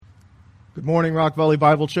Good morning, Rock Valley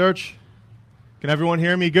Bible Church. Can everyone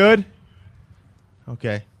hear me good?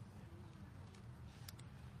 Okay.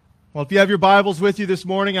 Well, if you have your Bibles with you this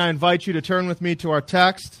morning, I invite you to turn with me to our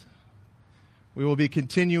text. We will be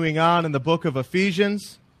continuing on in the book of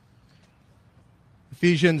Ephesians.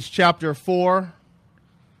 Ephesians chapter 4,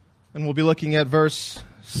 and we'll be looking at verse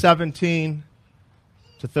 17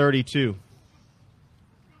 to 32.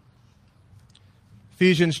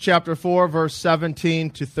 Ephesians chapter 4, verse 17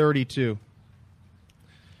 to 32.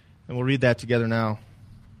 And we'll read that together now.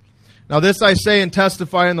 Now this I say and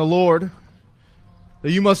testify in the Lord, that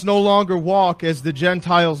you must no longer walk as the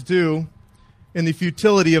Gentiles do in the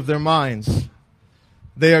futility of their minds.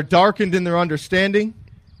 They are darkened in their understanding,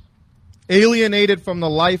 alienated from the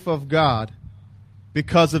life of God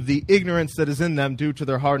because of the ignorance that is in them due to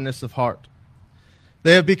their hardness of heart.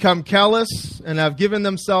 They have become callous and have given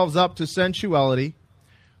themselves up to sensuality,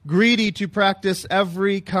 greedy to practice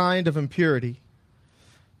every kind of impurity.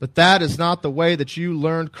 But that is not the way that you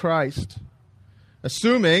learned Christ.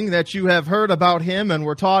 Assuming that you have heard about him and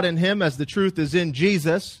were taught in him as the truth is in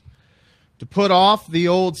Jesus, to put off the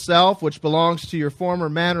old self which belongs to your former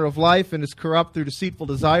manner of life and is corrupt through deceitful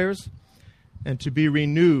desires, and to be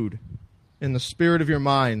renewed in the spirit of your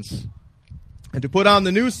minds, and to put on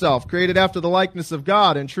the new self, created after the likeness of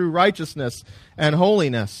God in true righteousness and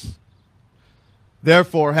holiness.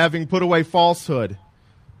 Therefore, having put away falsehood,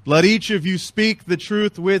 let each of you speak the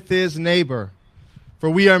truth with his neighbor, for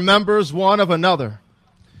we are members one of another.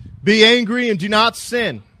 Be angry and do not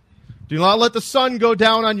sin. Do not let the sun go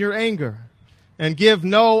down on your anger, and give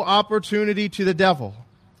no opportunity to the devil.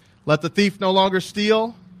 Let the thief no longer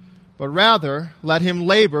steal, but rather let him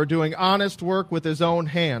labor, doing honest work with his own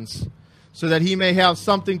hands, so that he may have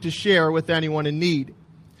something to share with anyone in need.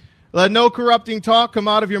 Let no corrupting talk come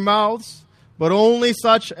out of your mouths, but only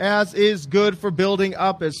such as is good for building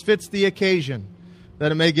up as fits the occasion,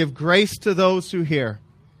 that it may give grace to those who hear.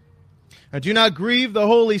 And do not grieve the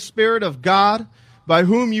Holy Spirit of God, by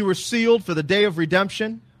whom you were sealed for the day of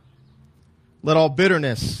redemption. Let all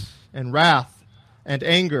bitterness and wrath and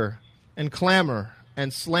anger and clamor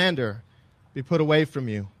and slander be put away from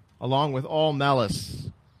you, along with all malice.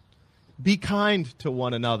 Be kind to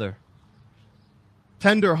one another,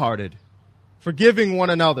 tender-hearted, forgiving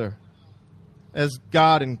one another, as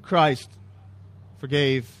God in Christ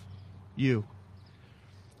forgave you.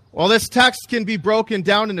 Well, this text can be broken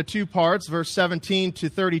down into two parts, verse 17 to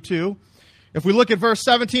 32. If we look at verse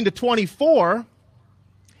 17 to 24,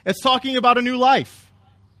 it's talking about a new life.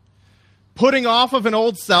 Putting off of an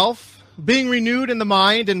old self, being renewed in the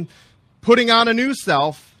mind, and putting on a new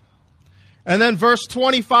self. And then verse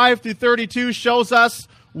 25 through 32 shows us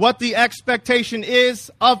what the expectation is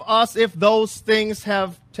of us if those things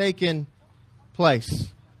have taken place.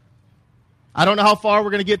 I don't know how far we're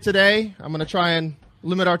going to get today. I'm going to try and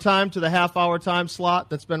limit our time to the half-hour time slot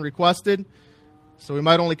that's been requested. So we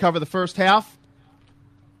might only cover the first half.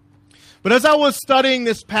 But as I was studying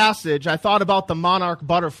this passage, I thought about the monarch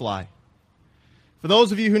butterfly. For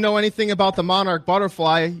those of you who know anything about the monarch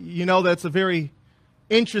butterfly, you know that it's a very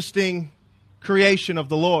interesting creation of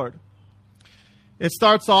the Lord. It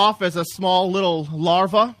starts off as a small little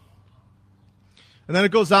larva, and then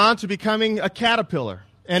it goes on to becoming a caterpillar,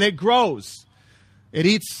 and it grows. It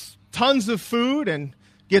eats tons of food and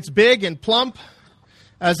gets big and plump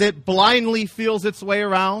as it blindly feels its way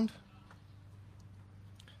around,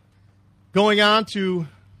 going on to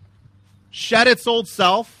shed its old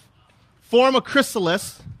self, form a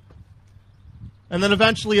chrysalis, and then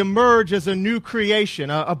eventually emerge as a new creation,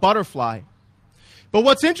 a butterfly. But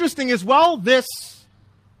what's interesting is while this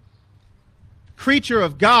creature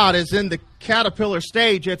of God is in the caterpillar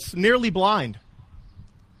stage, it's nearly blind.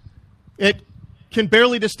 It can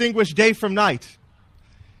barely distinguish day from night.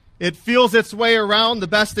 It feels its way around the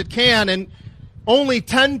best it can, and only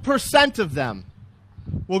 10% of them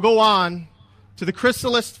will go on to the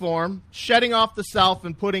chrysalis form, shedding off the self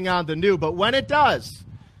and putting on the new. But when it does,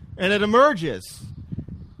 and it emerges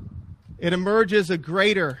a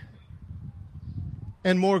greater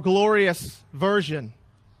and more glorious version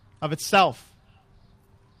of itself.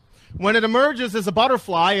 When it emerges as a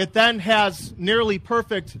butterfly, it then has nearly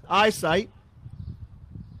perfect eyesight.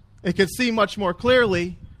 It can see much more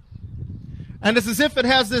clearly. And it's as if it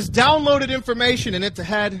has this downloaded information in it to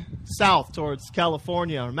head south towards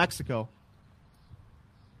California or Mexico.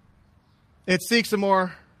 It seeks a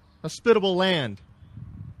more hospitable land.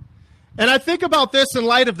 And I think about this in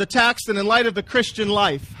light of the text and in light of the Christian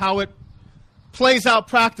life, how it plays out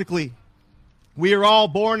practically. We are all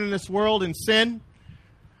born in this world in sin.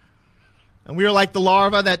 And we are like the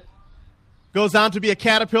larva that goes on to be a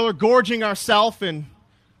caterpillar, gorging ourselves in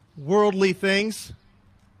worldly things.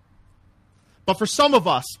 But for some of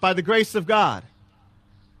us, by the grace of God,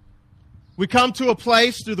 we come to a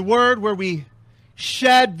place through the Word where we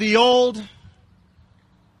shed the old,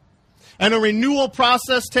 and a renewal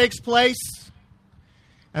process takes place,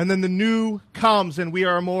 and then the new comes, and we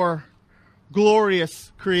are a more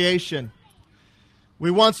glorious creation.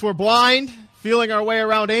 We once were blind, feeling our way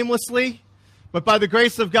around aimlessly, but by the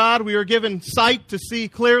grace of God, we are given sight to see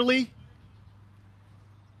clearly,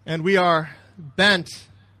 and we are bent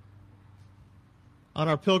on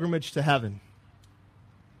our pilgrimage to heaven.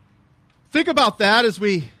 Think about that as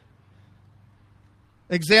we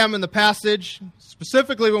examine the passage,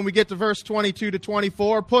 specifically when we get to verse 22 to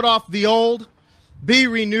 24. Put off the old, be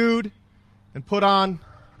renewed, and put on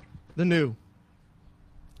the new.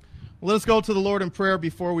 Well, let us go to the Lord in prayer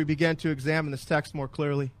before we begin to examine this text more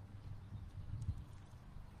clearly.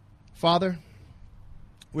 Father,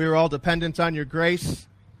 we are all dependent on your grace,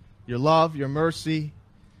 your love, your mercy.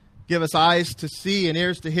 Give us eyes to see and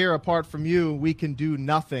ears to hear. Apart from you, we can do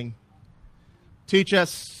nothing. Teach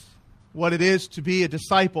us what it is to be a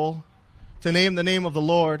disciple, to name the name of the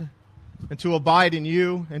Lord, and to abide in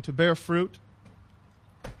you and to bear fruit.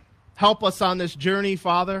 Help us on this journey,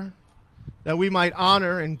 Father, that we might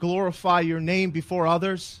honor and glorify your name before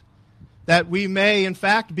others, that we may, in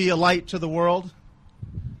fact, be a light to the world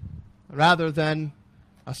rather than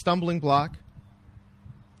a stumbling block.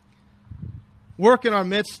 Work in our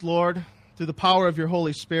midst, Lord, through the power of your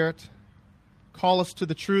Holy Spirit. Call us to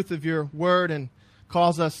the truth of your word and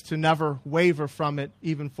cause us to never waver from it,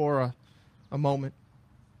 even for a moment.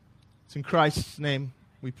 It's in Christ's name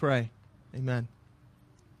we pray. Amen.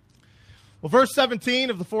 Well, verse 17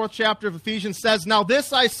 of the 4th chapter of Ephesians says, "Now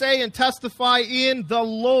this I say and testify in the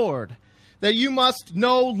Lord, that you must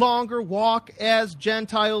no longer walk as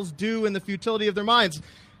Gentiles do in the futility of their minds."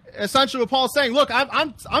 Essentially what Paul's saying, look,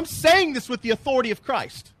 I'm saying this with the authority of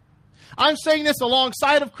Christ. I'm saying this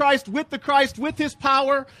alongside of Christ, with his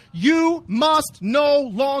power. You must no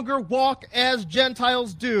longer walk as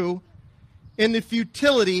Gentiles do in the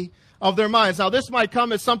futility of their minds. Now, this might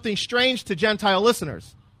come as something strange to Gentile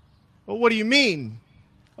listeners. Well, what do you mean?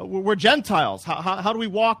 We're Gentiles. How do we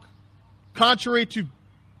walk contrary to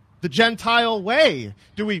the Gentile way?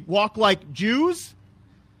 Do we walk like Jews?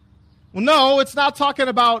 Well, no, it's not talking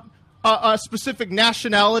about a specific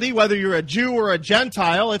nationality, whether you're a Jew or a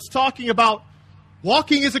Gentile. It's talking about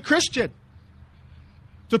walking as a Christian.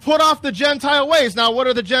 To put off the Gentile ways. Now, what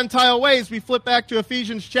are the Gentile ways? We flip back to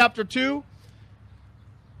Ephesians chapter 2.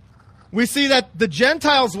 We see that the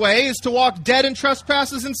Gentiles' way is to walk dead in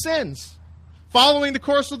trespasses and sins, following the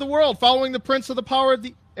course of the world, following the prince of the power of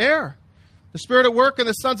the air, the spirit at work in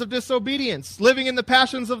the sons of disobedience, living in the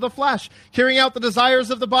passions of the flesh, carrying out the desires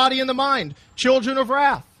of the body and the mind, children of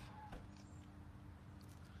wrath.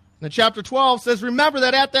 And chapter 12 says, "Remember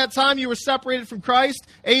that at that time you were separated from Christ,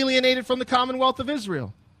 alienated from the commonwealth of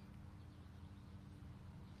Israel."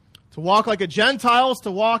 To walk like a Gentile is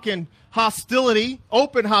to walk in hostility,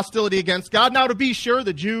 open hostility against God. Now, to be sure,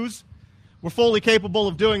 the Jews were fully capable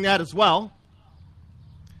of doing that as well.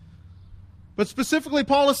 But specifically,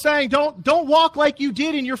 Paul is saying, don't walk like you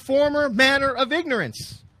did in your former manner of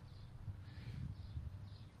ignorance.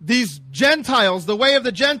 These Gentiles, the way of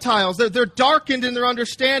the Gentiles, they're darkened in their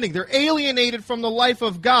understanding. They're alienated from the life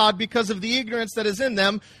of God because of the ignorance that is in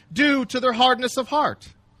them due to their hardness of heart.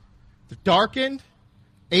 They're darkened,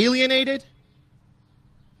 alienated,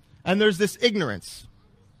 and there's this ignorance.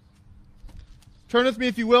 Turn with me,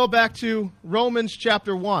 if you will, back to Romans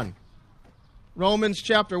chapter 1. Romans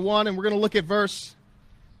chapter 1, and we're going to look at verse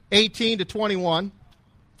 18 to 21.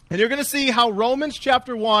 And you're going to see how Romans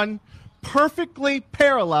chapter 1 perfectly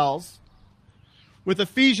parallels with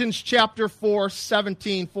Ephesians chapter 4,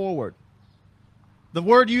 17 forward. The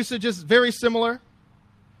word usage is very similar,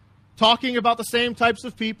 talking about the same types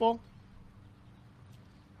of people.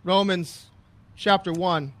 Romans chapter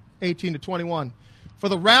 1, 18 to 21. "For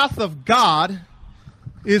the wrath of God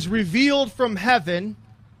is revealed from heaven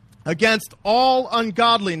against all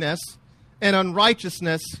ungodliness and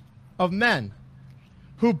unrighteousness of men,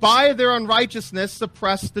 who by their unrighteousness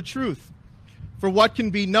suppress the truth. For what can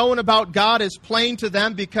be known about God is plain to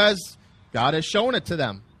them because God has shown it to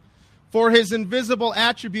them. For his invisible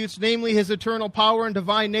attributes, namely his eternal power and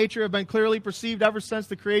divine nature, have been clearly perceived ever since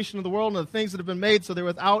the creation of the world and the things that have been made, so they're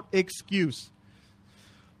without excuse."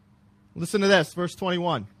 Listen to this, verse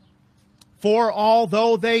 21. "For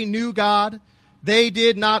although they knew God, they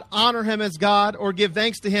did not honor him as God or give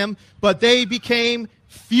thanks to him, but they became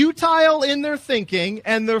futile in their thinking,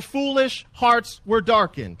 and their foolish hearts were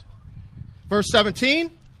darkened." Verse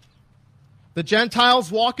 17, "The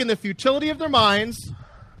Gentiles walk in the futility of their minds,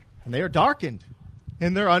 And they are darkened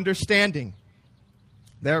in their understanding.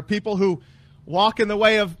 There are people who walk in the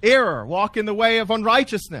way of error, walk in the way of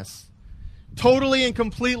unrighteousness, totally and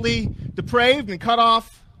completely depraved and cut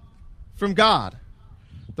off from God.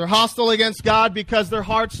 They're hostile against God because their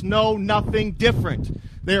hearts know nothing different.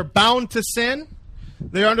 They are bound to sin.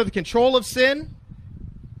 They're under the control of sin.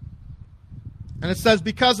 And it says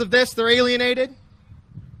because of this, they're alienated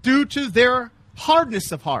due to their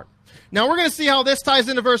hardness of heart. Now we're going to see how this ties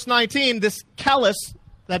into verse 19, this callous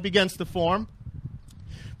that begins to form.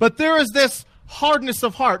 But there is this hardness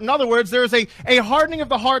of heart. In other words, there is a hardening of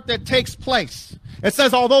the heart that takes place. It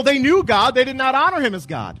says, although they knew God, they did not honor him as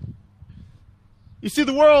God. You see,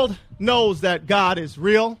 the world knows that God is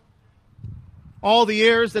real. All the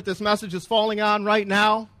ears that this message is falling on right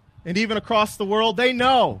now, and even across the world, they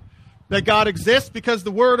know that God exists because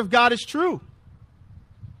the Word of God is true.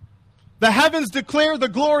 The heavens declare the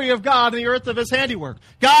glory of God and the earth of his handiwork.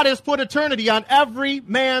 God has put eternity on every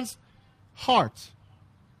man's heart.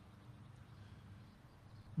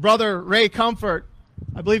 Brother Ray Comfort,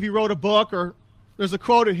 I believe he wrote a book, or there's a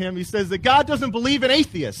quote of him. He says that God doesn't believe in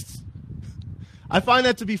atheists. I find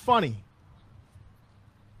that to be funny.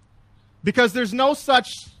 Because there's no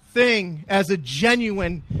such thing as a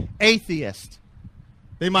genuine atheist.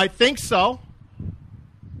 They might think so.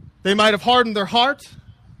 They might have hardened their heart.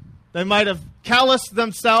 They might have calloused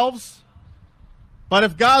themselves. But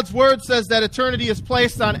if God's word says that eternity is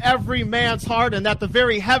placed on every man's heart and that the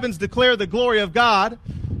very heavens declare the glory of God,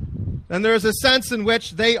 then there is a sense in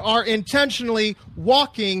which they are intentionally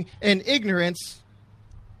walking in ignorance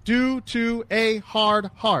due to a hard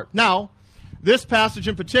heart. Now, this passage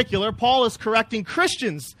in particular, Paul is correcting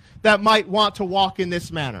Christians that might want to walk in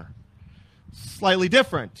this manner. Slightly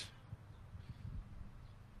different.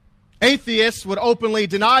 Atheists would openly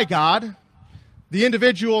deny God. The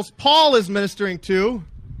individuals Paul is ministering to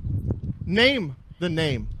name the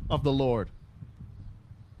name of the Lord.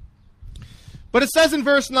 But it says in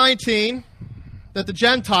verse 19 that the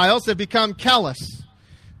Gentiles have become callous.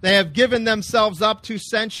 They have given themselves up to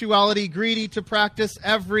sensuality, greedy to practice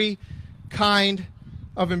every kind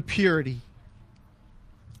of impurity.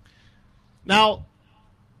 Now,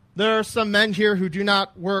 there are some men here who do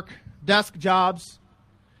not work desk jobs,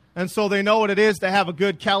 and so they know what it is to have a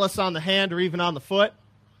good callus on the hand or even on the foot.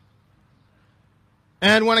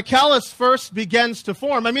 And when a callus first begins to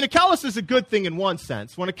form, I mean, a callus is a good thing in one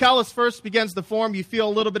sense. When a callus first begins to form, you feel a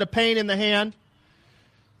little bit of pain in the hand.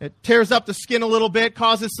 It tears up the skin a little bit,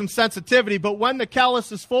 causes some sensitivity. But when the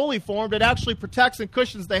callus is fully formed, it actually protects and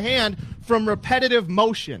cushions the hand from repetitive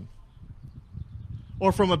motion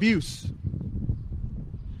or from abuse.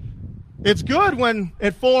 It's good when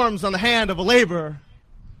it forms on the hand of a laborer.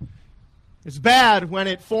 It's bad when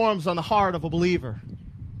it forms on the heart of a believer.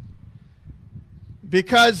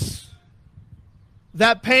 Because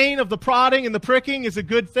that pain of the prodding and the pricking is a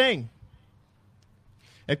good thing.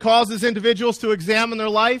 It causes individuals to examine their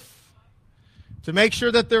life, to make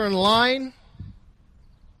sure that they're in line.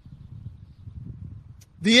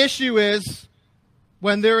 The issue is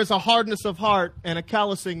when there is a hardness of heart and a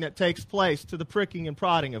callousing that takes place to the pricking and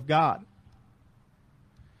prodding of God.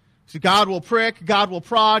 So God will prick, God will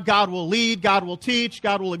prod, God will lead, God will teach,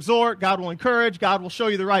 God will exhort, God will encourage, God will show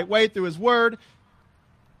you the right way through his word.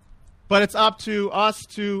 But it's up to us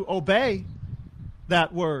to obey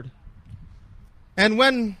that word. And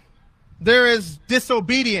when there is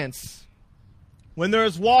disobedience, when there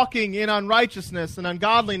is walking in unrighteousness and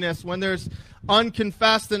ungodliness, when there's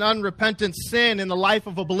unconfessed and unrepentant sin in the life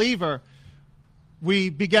of a believer, we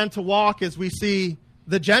begin to walk as we see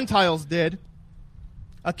the Gentiles did.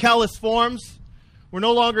 A callous forms. We're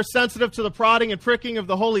no longer sensitive to the prodding and pricking of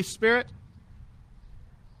the Holy Spirit.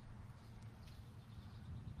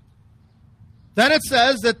 Then it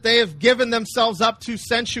says that they have given themselves up to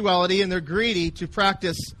sensuality and they're greedy to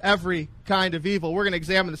practice every kind of evil. We're going to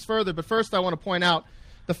examine this further, but first I want to point out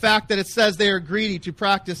the fact that it says they are greedy to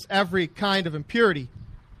practice every kind of impurity.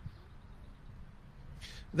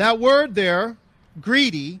 That word there,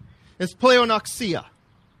 greedy, is pleonoxia.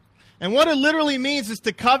 And what it literally means is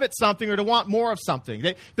to covet something or to want more of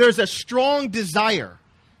something. There's a strong desire.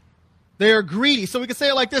 They are greedy. So we can say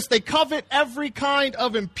it like this. They covet every kind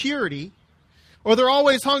of impurity, or they're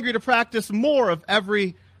always hungry to practice more of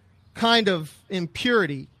every kind of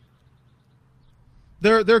impurity.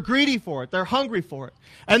 They're greedy for it. They're hungry for it.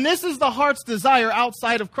 And this is the heart's desire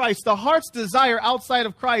outside of Christ. The heart's desire outside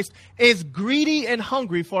of Christ is greedy and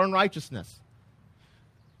hungry for unrighteousness.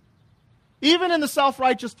 Even in the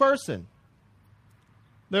self-righteous person.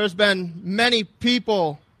 There's been many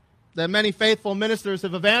people that many faithful ministers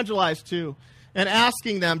have evangelized to, and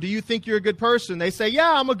asking them, do you think you're a good person? They say,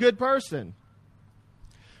 yeah, I'm a good person.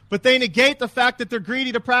 But they negate the fact that they're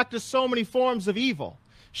greedy to practice so many forms of evil.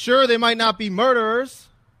 Sure, they might not be murderers.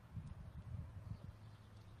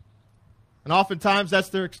 And oftentimes that's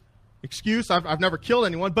their excuse. I've never killed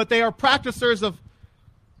anyone. But they are practicers of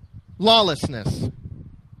lawlessness.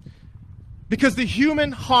 Because the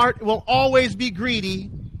human heart will always be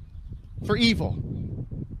greedy for evil.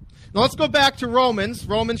 Now let's go back to Romans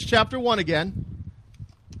chapter 1 again.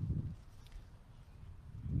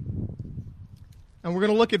 And we're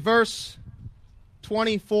going to look at verse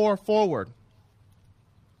 24 forward.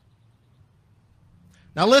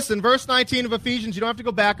 Now listen, verse 19 of Ephesians, you don't have to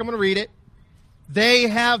go back, I'm going to read it. They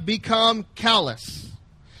have become callous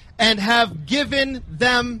and have given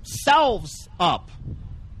themselves up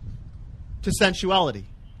to sensuality.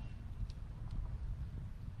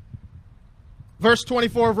 Verse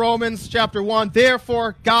 24 of Romans chapter 1,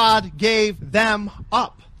 therefore God gave them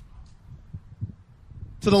up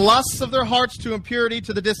to the lusts of their hearts, to impurity,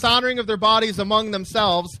 to the dishonoring of their bodies among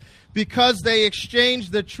themselves, because they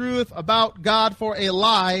exchanged the truth about God for a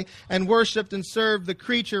lie and worshipped and served the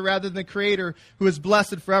creature rather than the Creator, who is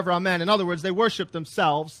blessed forever. Amen. In other words, they worshiped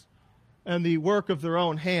themselves and the work of their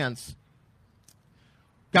own hands.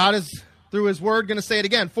 God is, through His Word, going to say it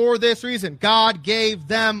again. For this reason, God gave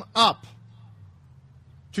them up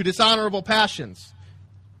to dishonorable passions.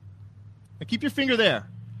 Now keep your finger there.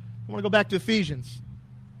 I want to go back to Ephesians.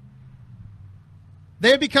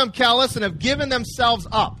 They have become callous and have given themselves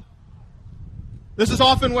up. This is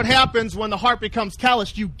often what happens when the heart becomes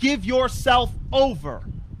callous. You give yourself over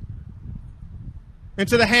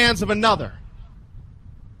into the hands of another.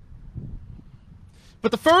 But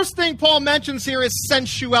the first thing Paul mentions here is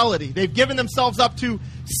sensuality. They've given themselves up to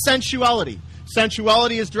sensuality.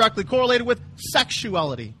 Sensuality is directly correlated with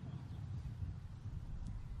sexuality.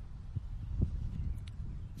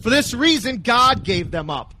 For this reason, God gave them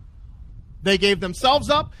up. They gave themselves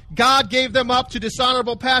up. God gave them up to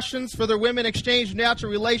dishonorable passions, for their women exchanged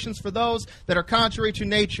natural relations for those that are contrary to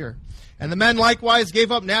nature. And the men likewise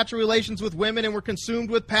gave up natural relations with women and were consumed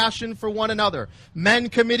with passion for one another, men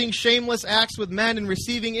committing shameless acts with men and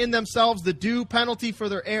receiving in themselves the due penalty for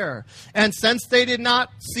their error. And since they did not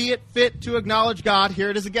see it fit to acknowledge God, here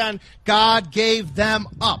it is again, God gave them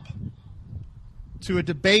up to a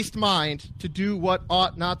debased mind to do what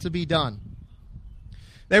ought not to be done.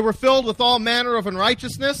 They were filled with all manner of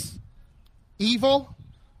unrighteousness, evil,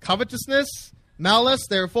 covetousness, malice.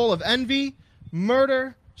 They are full of envy,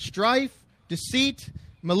 murder, strife, deceit,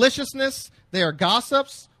 maliciousness. They are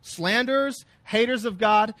gossips, slanderers, haters of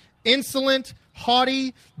God, insolent,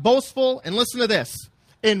 haughty, boastful, and listen to this,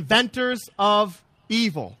 inventors of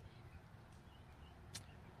evil.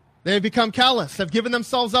 They have become callous, have given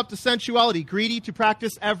themselves up to sensuality, greedy to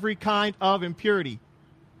practice every kind of impurity.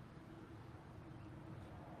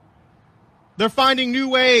 They're finding new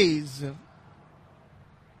ways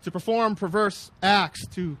to perform perverse acts,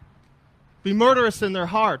 to be murderous in their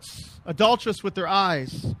hearts, adulterous with their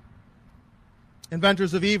eyes,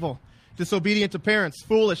 inventors of evil, disobedient to parents,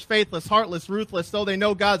 foolish, faithless, heartless, ruthless. Though they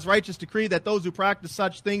know God's righteous decree that those who practice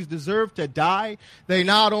such things deserve to die, they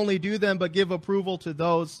not only do them, but give approval to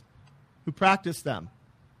those who practice them.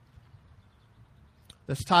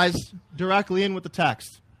 This ties directly in with the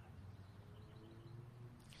text.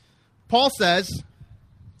 Paul says,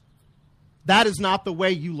 that is not the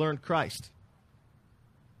way you learned Christ.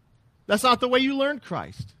 That's not the way you learned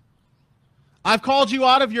Christ. I've called you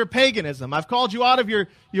out of your paganism. I've called you out of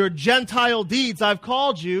your Gentile deeds. I've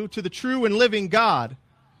called you to the true and living God.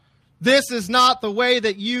 This is not the way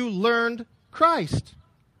that you learned Christ.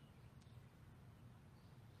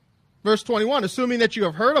 Verse 21, assuming that you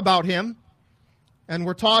have heard about him and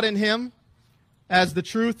were taught in him as the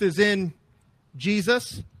truth is in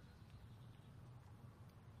Jesus.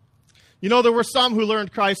 You know, there were some who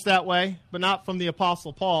learned Christ that way, but not from the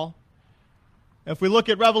Apostle Paul. If we look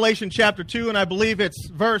at Revelation chapter 2, and I believe it's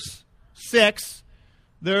verse 6,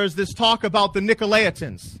 there's this talk about the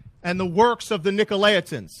Nicolaitans and the works of the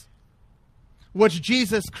Nicolaitans, which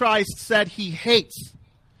Jesus Christ said he hates,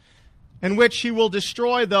 in which he will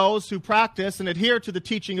destroy those who practice and adhere to the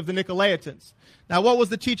teaching of the Nicolaitans. Now, what was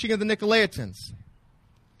the teaching of the Nicolaitans?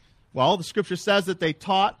 Well, the scripture says that they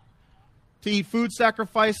taught to eat food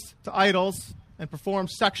sacrificed to idols and perform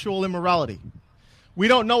sexual immorality. We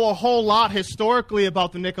don't know a whole lot historically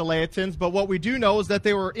about the Nicolaitans, but what we do know is that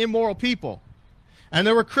they were immoral people. And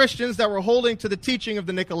there were Christians that were holding to the teaching of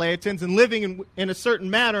the Nicolaitans and living in a certain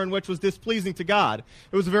manner in which was displeasing to God.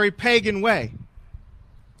 It was a very pagan way.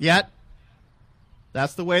 Yet,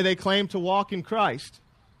 that's the way they claimed to walk in Christ.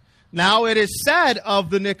 Now, it is said of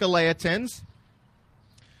the Nicolaitans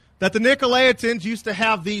that the Nicolaitans used to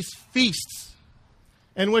have these feasts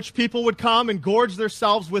in which people would come and gorge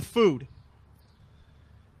themselves with food.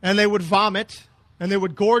 And they would vomit, and they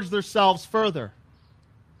would gorge themselves further.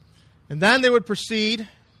 And then they would proceed,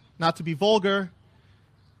 not to be vulgar,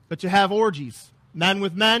 but to have orgies. Men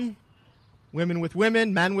with men, women with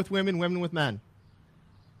women, men with women, women with men.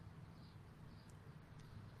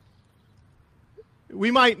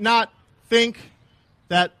 We might not think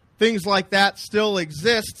that things like that still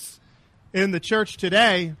exists in the church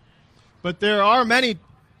today, but there are many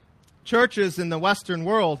churches in the Western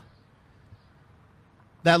world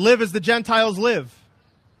that live as the Gentiles live.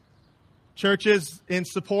 Churches in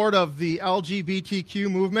support of the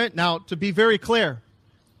LGBTQ movement. Now, to be very clear,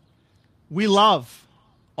 we love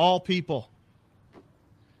all people.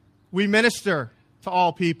 We minister to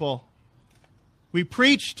all people. We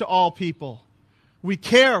preach to all people. We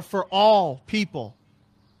care for all people.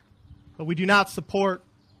 But we do not support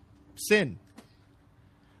sin.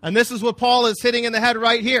 And this is what Paul is hitting in the head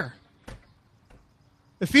right here.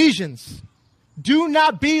 Ephesians, do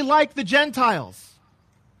not be like the Gentiles.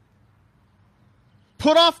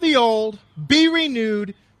 Put off the old, be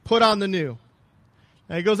renewed, put on the new.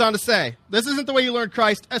 And he goes on to say, this isn't the way you learn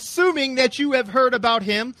Christ, assuming that you have heard about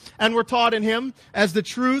him and were taught in him, as the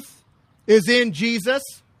truth is in Jesus.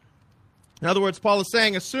 In other words, Paul is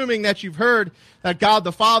saying, assuming that you've heard that God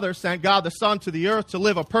the Father sent God the Son to the earth to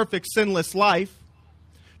live a perfect, sinless life,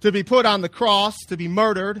 to be put on the cross, to be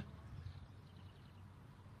murdered,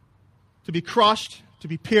 to be crushed, to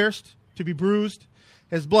be pierced, to be bruised.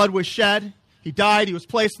 His blood was shed. He died. He was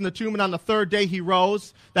placed in the tomb, and on the third day he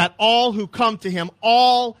rose. That all who come to him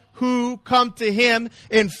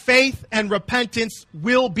in faith and repentance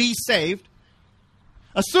will be saved.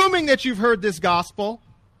 Assuming that you've heard this gospel,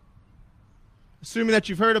 assuming that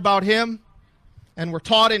you've heard about him and were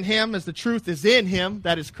taught in him as the truth is in him,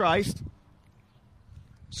 that is Christ.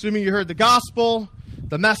 Assuming you heard the gospel,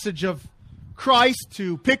 the message of Christ,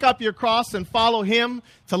 to pick up your cross and follow him,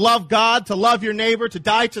 to love God, to love your neighbor, to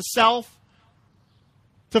die to self,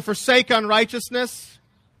 to forsake unrighteousness.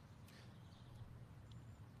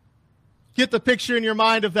 Get the picture in your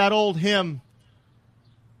mind of that old hymn,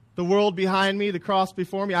 the world behind me, the cross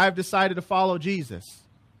before me. I have decided to follow Jesus.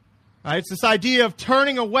 Right? It's this idea of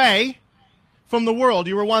turning away from the world.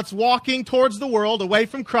 You were once walking towards the world, away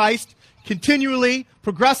from Christ, continually,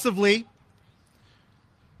 progressively.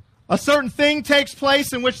 A certain thing takes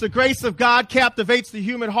place in which the grace of God captivates the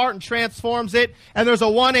human heart and transforms it, and there's a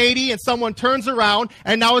 180 and someone turns around,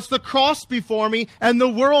 and now it's the cross before me and the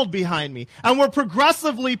world behind me. And we're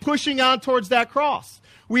progressively pushing on towards that cross.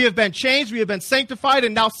 We have been changed, we have been sanctified,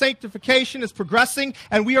 and now sanctification is progressing,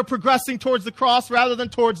 and we are progressing towards the cross rather than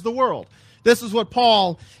towards the world. This is what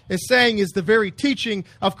Paul is saying is the very teaching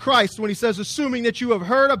of Christ when he says, assuming that you have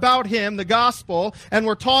heard about him, the gospel, and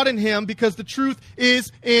were taught in him, because the truth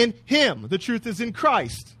is in him. The truth is in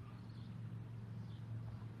Christ.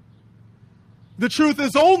 The truth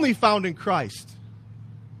is only found in Christ.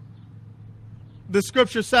 The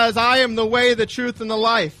scripture says, I am the way, the truth, and the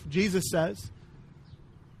life. Jesus says,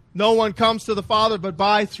 no one comes to the Father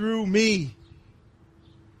but through me.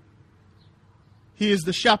 He is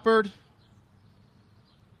the shepherd.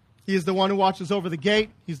 He is the one who watches over the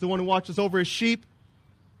gate. He's the one who watches over his sheep.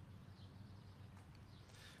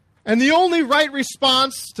 And the only right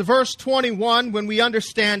response to verse 21, when we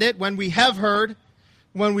understand it, when we have heard,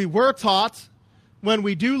 when we were taught, when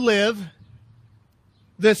we do live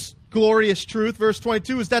this glorious truth, verse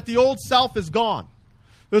 22, is that the old self is gone.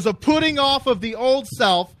 There's a putting off of the old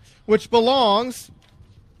self, which belongs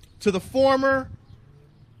to the former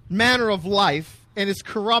manner of life and is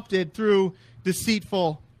corrupted through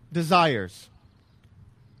deceitful desires.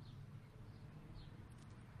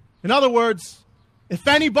 In other words, if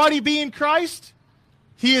anybody be in Christ,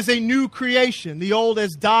 he is a new creation. The old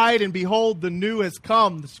has died, and behold, the new has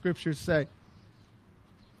come, the scriptures say.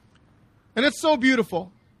 And it's so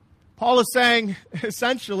beautiful. Paul is saying,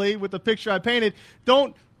 essentially, with the picture I painted,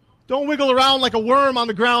 don't wiggle around like a worm on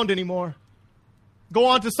the ground anymore. Go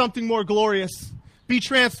on to something more glorious. Be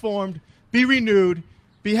transformed. Be renewed.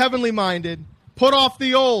 Be heavenly minded. Put off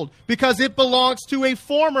the old, because it belongs to a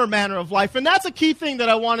former manner of life. And that's a key thing that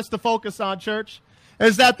I want us to focus on, church,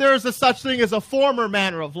 is that there is a such thing as a former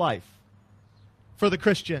manner of life for the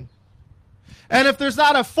Christian. And if there's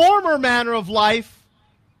not a former manner of life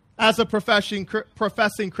as a professing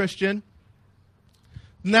Christian,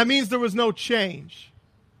 then that means there was no change.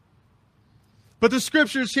 But the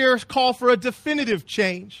scriptures here call for a definitive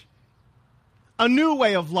change. A new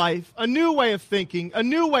way of life, a new way of thinking, a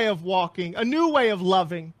new way of walking, a new way of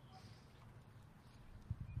loving.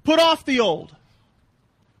 Put off the old.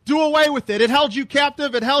 Do away with it. It held you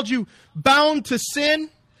captive. It held you bound to sin.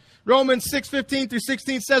 Romans 6:15 through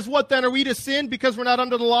 16 says, what then? Are we to sin because we're not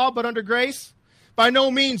under the law but under grace? By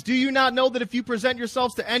no means. Do you not know that if you present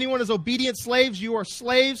yourselves to anyone as obedient slaves, you are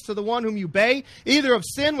slaves to the one whom you obey, either of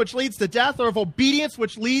sin, which leads to death, or of obedience,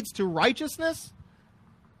 which leads to righteousness?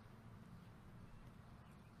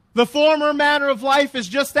 The former manner of life is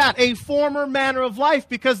just that, a former manner of life,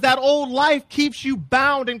 because that old life keeps you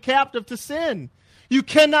bound and captive to sin. You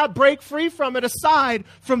cannot break free from it aside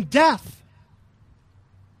from death.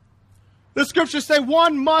 The scriptures say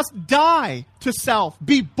one must die to self,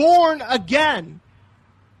 be born again,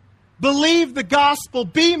 believe the gospel,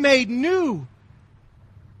 be made new.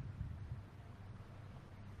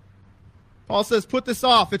 Paul says, put this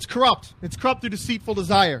off. It's corrupt. It's corrupt through deceitful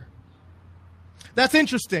desire. That's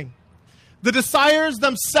interesting. The desires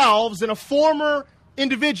themselves in a former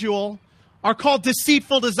individual are called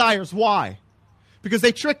deceitful desires. Why? Because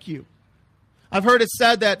they trick you. I've heard it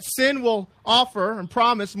said that sin will offer and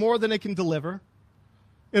promise more than it can deliver.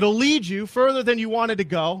 It'll lead you further than you wanted to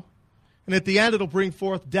go. And at the end, it'll bring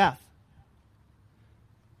forth death.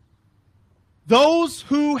 Those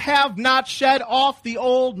who have not shed off the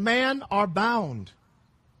old man are bound.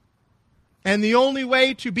 And the only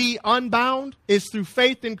way to be unbound is through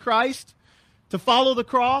faith in Christ, to follow the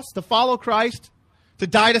cross, to follow Christ, to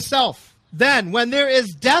die to self. Then, when there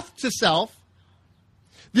is death to self,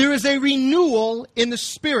 there is a renewal in the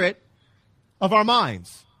spirit of our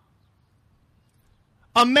minds.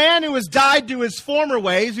 A man who has died to his former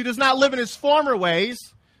ways, who does not live in his former ways,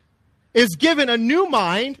 is given a new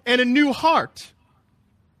mind and a new heart.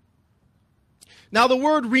 Now, the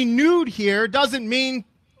word renewed here doesn't mean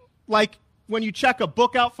like when you check a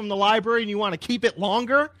book out from the library and you want to keep it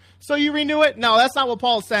longer, so you renew it. No, that's not what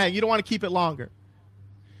Paul's saying. You don't want to keep it longer.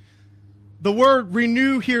 The word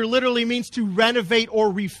renew here literally means to renovate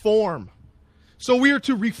or reform. So we are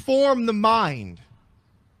to reform the mind.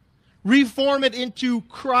 Reform it into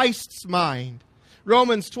Christ's mind.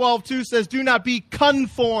 Romans 12:2 says, do not be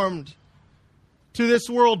conformed to this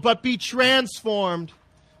world, but be transformed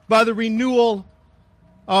by the renewal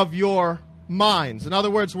of your minds. In other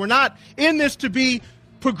words, we're not in this to be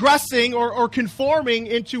progressing or conforming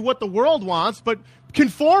into what the world wants, but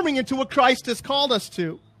conforming into what Christ has called us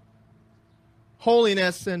to.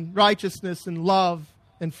 Holiness and righteousness and love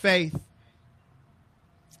and faith.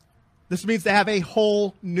 This means to have a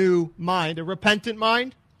whole new mind, a repentant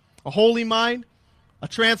mind, a holy mind, a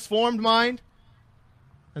transformed mind,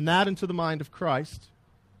 and that into the mind of Christ.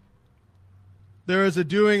 There is a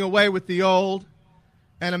doing away with the old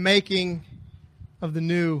and a making of the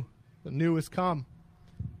new. The new has come.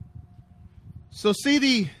 So see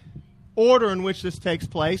the order in which this takes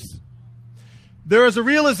place. There is a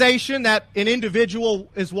realization that an individual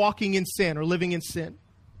is walking in sin or living in sin.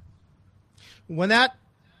 When that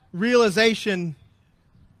realization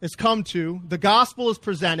is come to, the gospel is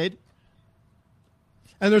presented,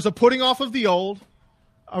 and there's a putting off of the old,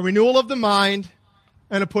 a renewal of the mind,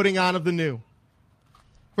 and a putting on of the new.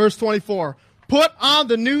 Verse 24, put on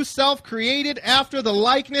the new self created after the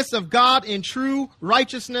likeness of God in true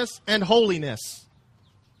righteousness and holiness.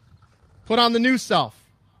 Put on the new self.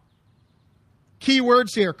 Key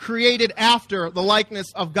words here, created after the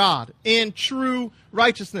likeness of God in true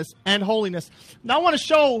righteousness and holiness. Now I want to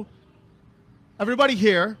show everybody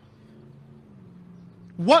here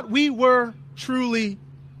what we were truly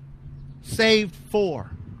saved for.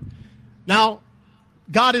 Now,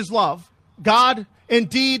 God is love. God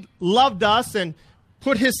indeed loved us and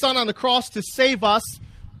put his Son on the cross to save us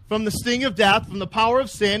from the sting of death, from the power of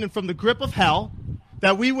sin, and from the grip of hell,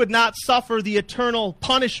 that we would not suffer the eternal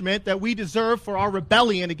punishment that we deserve for our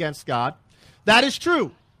rebellion against God. That is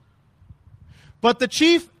true. But the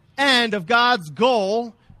chief end of God's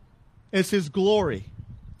goal is his glory.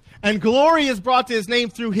 And glory is brought to his name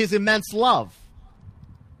through his immense love.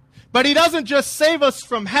 But he doesn't just save us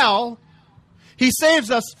from hell, he saves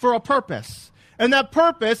us for a purpose. And that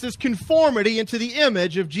purpose is conformity into the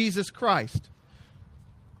image of Jesus Christ.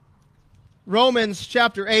 Romans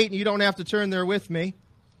chapter 8, and you don't have to turn there with me.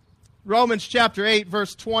 Romans chapter 8,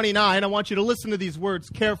 verse 29. I want you to listen to these words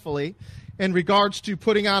carefully in regards to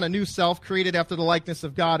putting on a new self created after the likeness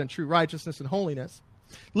of God in true righteousness and holiness.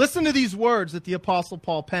 Listen to these words that the Apostle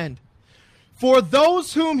Paul penned. For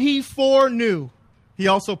those whom he foreknew, he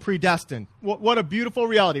also predestined. What a beautiful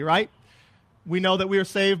reality, right? We know that we are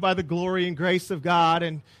saved by the glory and grace of God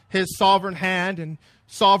and his sovereign hand and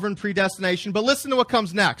sovereign predestination. But listen to what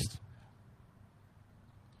comes next.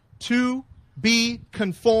 To be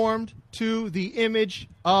conformed to the image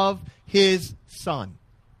of his Son.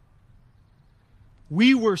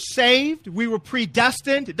 We were saved. We were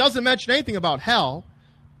predestined. It doesn't mention anything about hell.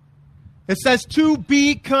 It says to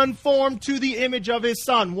be conformed to the image of his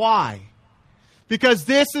Son. Why? Because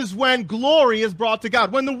this is when glory is brought to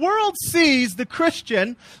God. When the world sees the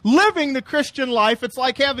Christian living the Christian life, it's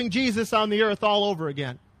like having Jesus on the earth all over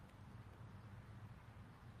again.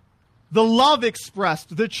 The love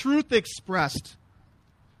expressed, the truth expressed,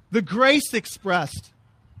 the grace expressed,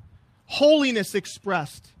 holiness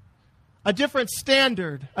expressed, a different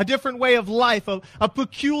standard, a different way of life, a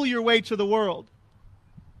peculiar way to the world.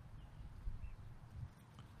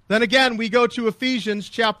 Then again, we go to Ephesians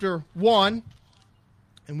chapter 1,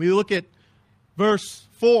 and we look at verse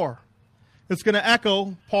 4. It's going to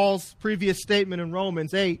echo Paul's previous statement in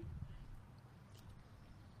Romans 8.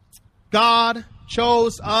 God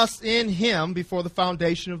chose us in him before the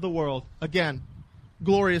foundation of the world. Again,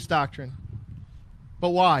 glorious doctrine. But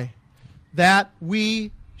why? That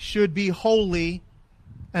we should be holy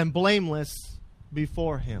and blameless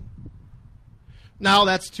before him. Now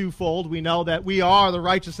that's twofold. We know that we are the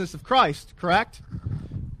righteousness of Christ, correct?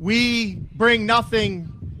 We bring nothing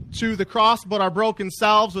to the cross but our broken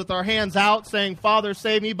selves with our hands out, saying, Father,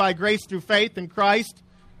 save me by grace through faith in Christ.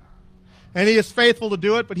 And he is faithful to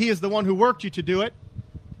do it, but he is the one who worked you to do it.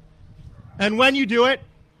 And when you do it,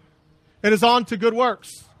 it is on to good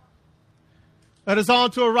works. It is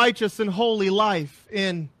on to a righteous and holy life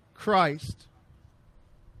in Christ.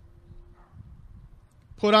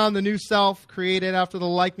 Put on the new self, created after the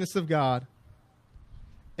likeness of God,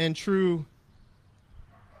 in true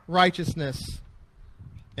righteousness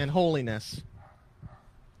and holiness.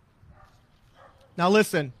 Now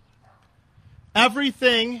listen,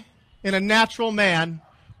 everything in a natural man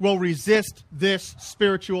will resist this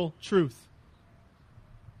spiritual truth.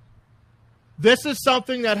 This is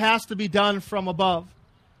something that has to be done from above.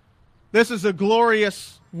 This is a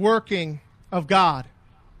glorious working of God.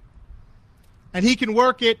 And he can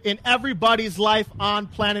work it in everybody's life on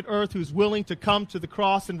planet Earth who's willing to come to the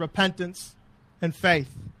cross in repentance and faith.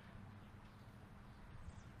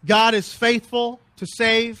 God is faithful to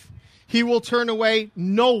save. He will turn away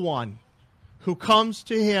no one who comes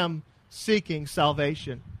to him seeking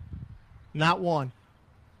salvation. Not one.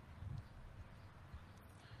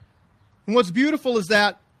 And what's beautiful is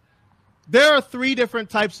that there are three different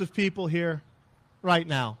types of people here right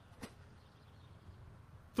now.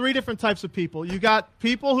 Three different types of people. You got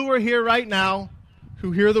people who are here right now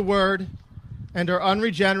who hear the word and are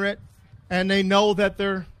unregenerate, and they know that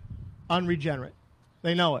they're unregenerate.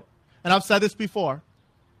 They know it. And I've said this before.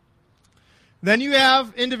 Then you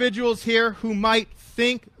have individuals here who might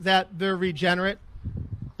think that they're regenerate,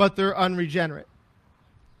 but they're unregenerate.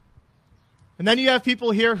 And then you have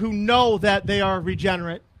people here who know that they are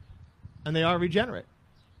regenerate, and they are regenerate.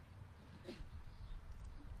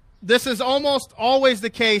 This is almost always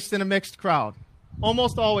the case in a mixed crowd.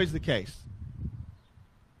 Almost always the case.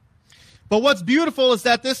 But what's beautiful is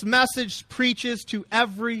that this message preaches to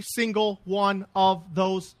every single one of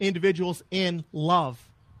those individuals in love.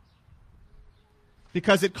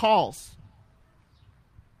 Because it calls.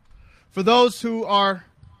 For those who are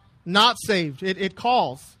not saved, it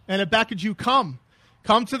calls. And it beckons you, come.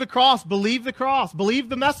 Come to the cross. Believe the cross. Believe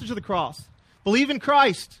the message of the cross. Believe in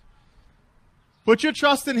Christ. Put your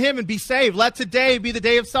trust in him and be saved. Let today be the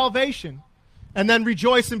day of salvation. And then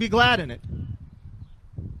rejoice and be glad in it.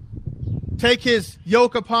 Take his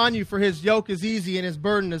yoke upon you, for his yoke is easy and his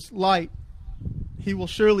burden is light. He will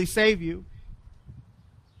surely save you.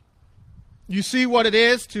 You see what it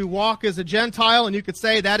is to walk as a Gentile, and you could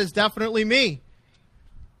say, that is definitely me.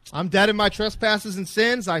 I'm dead in my trespasses and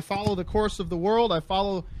sins. I follow the course of the world. I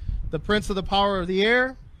follow the prince of the power of the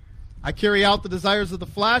air. I carry out the desires of the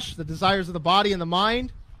flesh, the desires of the body and the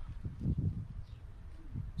mind.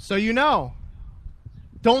 So you know.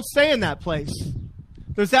 Don't stay in that place.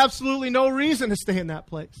 There's absolutely no reason to stay in that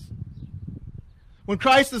place. When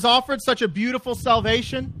Christ has offered such a beautiful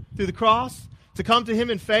salvation through the cross, to come to him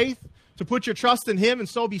in faith, to put your trust in him and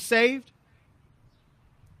so be saved,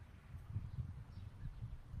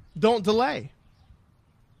 don't delay.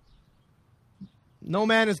 No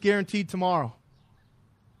man is guaranteed tomorrow.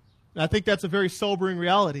 And I think that's a very sobering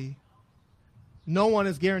reality. No one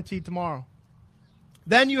is guaranteed tomorrow.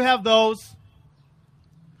 Then you have those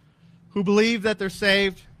who believe that they're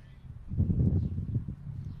saved,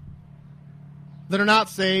 that are not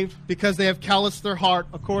saved because they have calloused their heart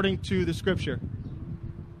according to the Scripture.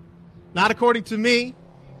 Not according to me,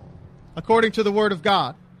 according to the Word of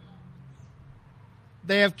God.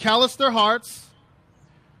 They have calloused their hearts.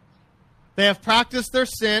 They have practiced their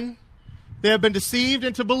sin. They have been deceived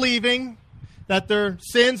into believing that their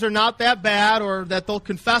sins are not that bad, or that they'll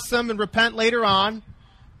confess them and repent later on.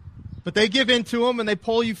 But they give in to them and they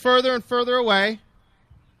pull you further and further away.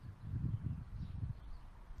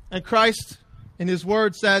 And Christ, in His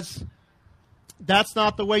Word, says, that's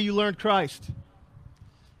not the way you learned Christ.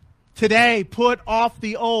 Today, put off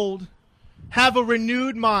the old, have a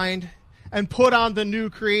renewed mind, and put on the new,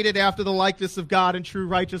 created after the likeness of God in true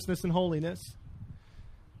righteousness and holiness.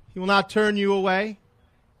 He will not turn you away.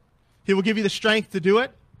 He will give you the strength to do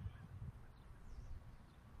it.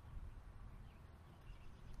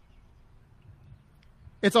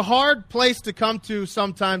 It's a hard place to come to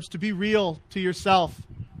sometimes, to be real to yourself,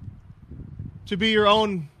 to be your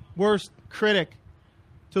own worst critic,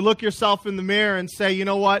 to look yourself in the mirror and say, you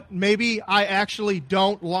know what, maybe I actually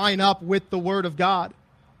don't line up with the Word of God.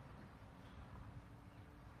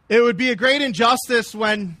 It would be a great injustice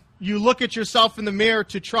when you look at yourself in the mirror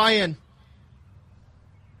to try and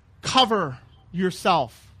cover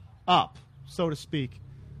yourself up, so to speak.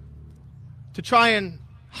 To try and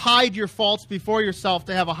hide your faults before yourself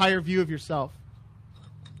to have a higher view of yourself.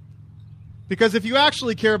 Because if you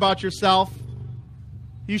actually care about yourself,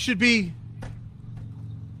 you should be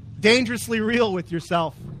dangerously real with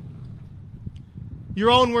yourself.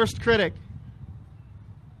 Your own worst critic.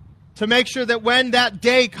 To make sure that when that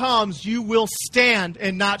day comes, you will stand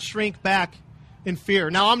and not shrink back in fear.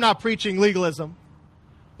 Now, I'm not preaching legalism.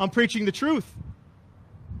 I'm preaching the truth.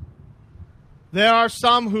 There are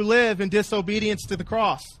some who live in disobedience to the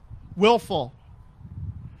cross. Willful.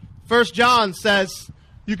 1 John says,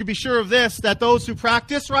 you can be sure of this, that those who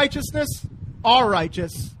practice righteousness are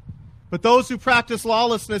righteous, but those who practice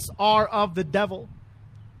lawlessness are of the devil.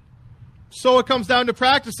 So it comes down to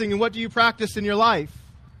practicing, and what do you practice in your life?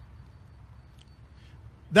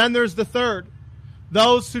 Then there's the third,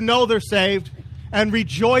 those who know they're saved and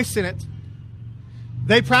rejoice in it.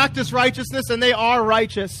 They practice righteousness and they are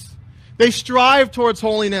righteous. They strive towards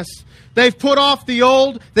holiness. They've put off the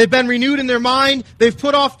old. They've been renewed in their mind. They've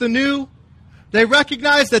put off the new. They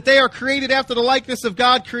recognize that they are created after the likeness of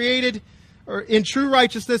God, created in true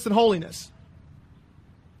righteousness and holiness.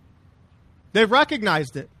 They've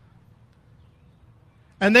recognized it.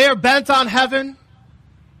 And they are bent on heaven,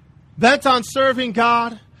 bent on serving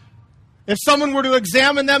God. If someone were to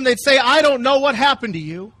examine them, they'd say, I don't know what happened to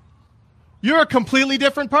you. You're a completely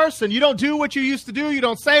different person. You don't do what you used to do. You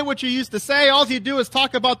don't say what you used to say. All you do is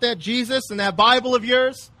talk about that Jesus and that Bible of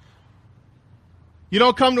yours. You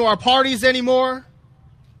don't come to our parties anymore.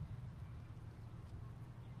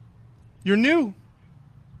 You're new.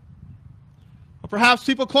 Or perhaps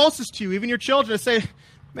people closest to you, even your children, say,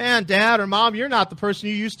 man, Dad or Mom, you're not the person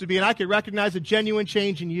you used to be, and I could recognize a genuine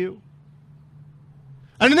change in you.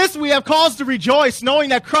 And in this we have cause to rejoice, knowing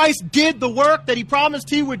that Christ did the work that He promised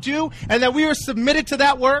He would do, and that we are submitted to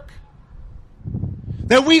that work.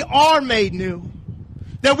 That we are made new.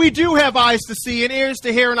 That we do have eyes to see and ears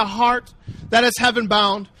to hear and a heart that is heaven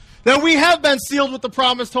bound. That we have been sealed with the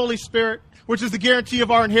promised Holy Spirit, which is the guarantee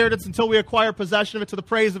of our inheritance until we acquire possession of it to the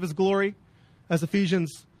praise of His glory, as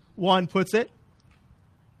Ephesians 1 puts it.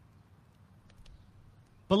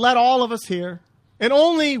 But let all of us here, and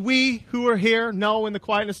only we who are here, know in the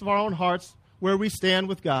quietness of our own hearts where we stand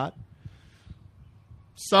with God.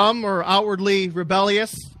 Some are outwardly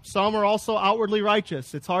rebellious. Some are also outwardly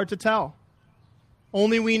righteous. It's hard to tell.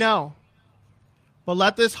 Only we know. But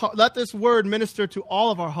let this word minister to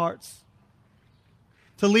all of our hearts,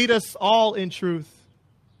 to lead us all in truth,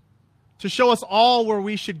 to show us all where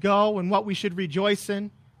we should go and what we should rejoice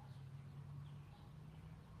in.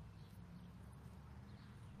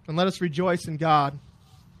 And let us rejoice in God,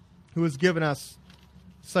 who has given us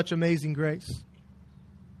such amazing grace.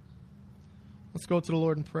 Let's go to the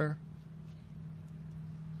Lord in prayer.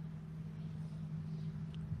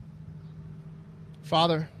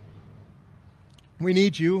 Father, we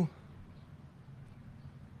need You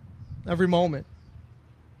every moment.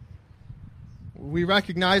 We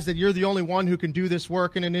recognize that You're the only one who can do this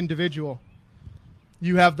work in an individual.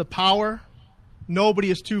 You have the power. Nobody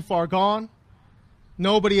is too far gone.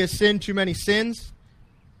 Nobody has sinned too many sins.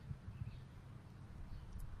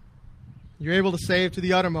 You're able to save to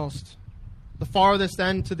the uttermost, the farthest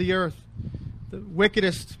end to the earth, the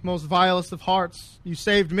wickedest, most vilest of hearts. You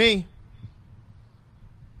saved me.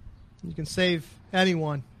 You can save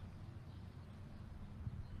anyone.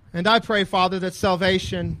 And I pray, Father, that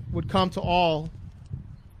salvation would come to all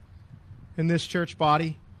in this church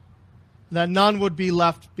body, that none would be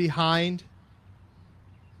left behind.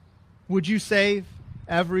 Would You save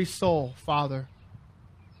every soul, Father?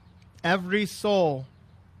 Every soul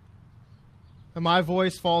that my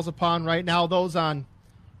voice falls upon right now, those on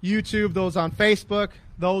YouTube, those on Facebook,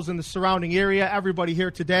 those in the surrounding area, everybody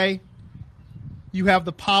here today. You have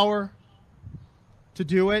the power to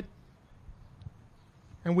do it.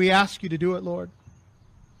 And we ask you to do it, Lord.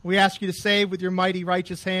 We ask you to save with your mighty,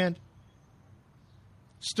 righteous hand.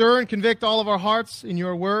 Stir and convict all of our hearts in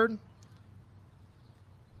your word.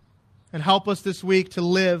 And help us this week to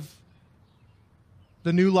live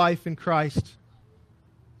the new life in Christ.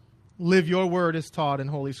 Live your word as taught in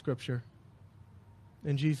Holy Scripture.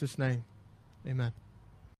 In Jesus' name, amen.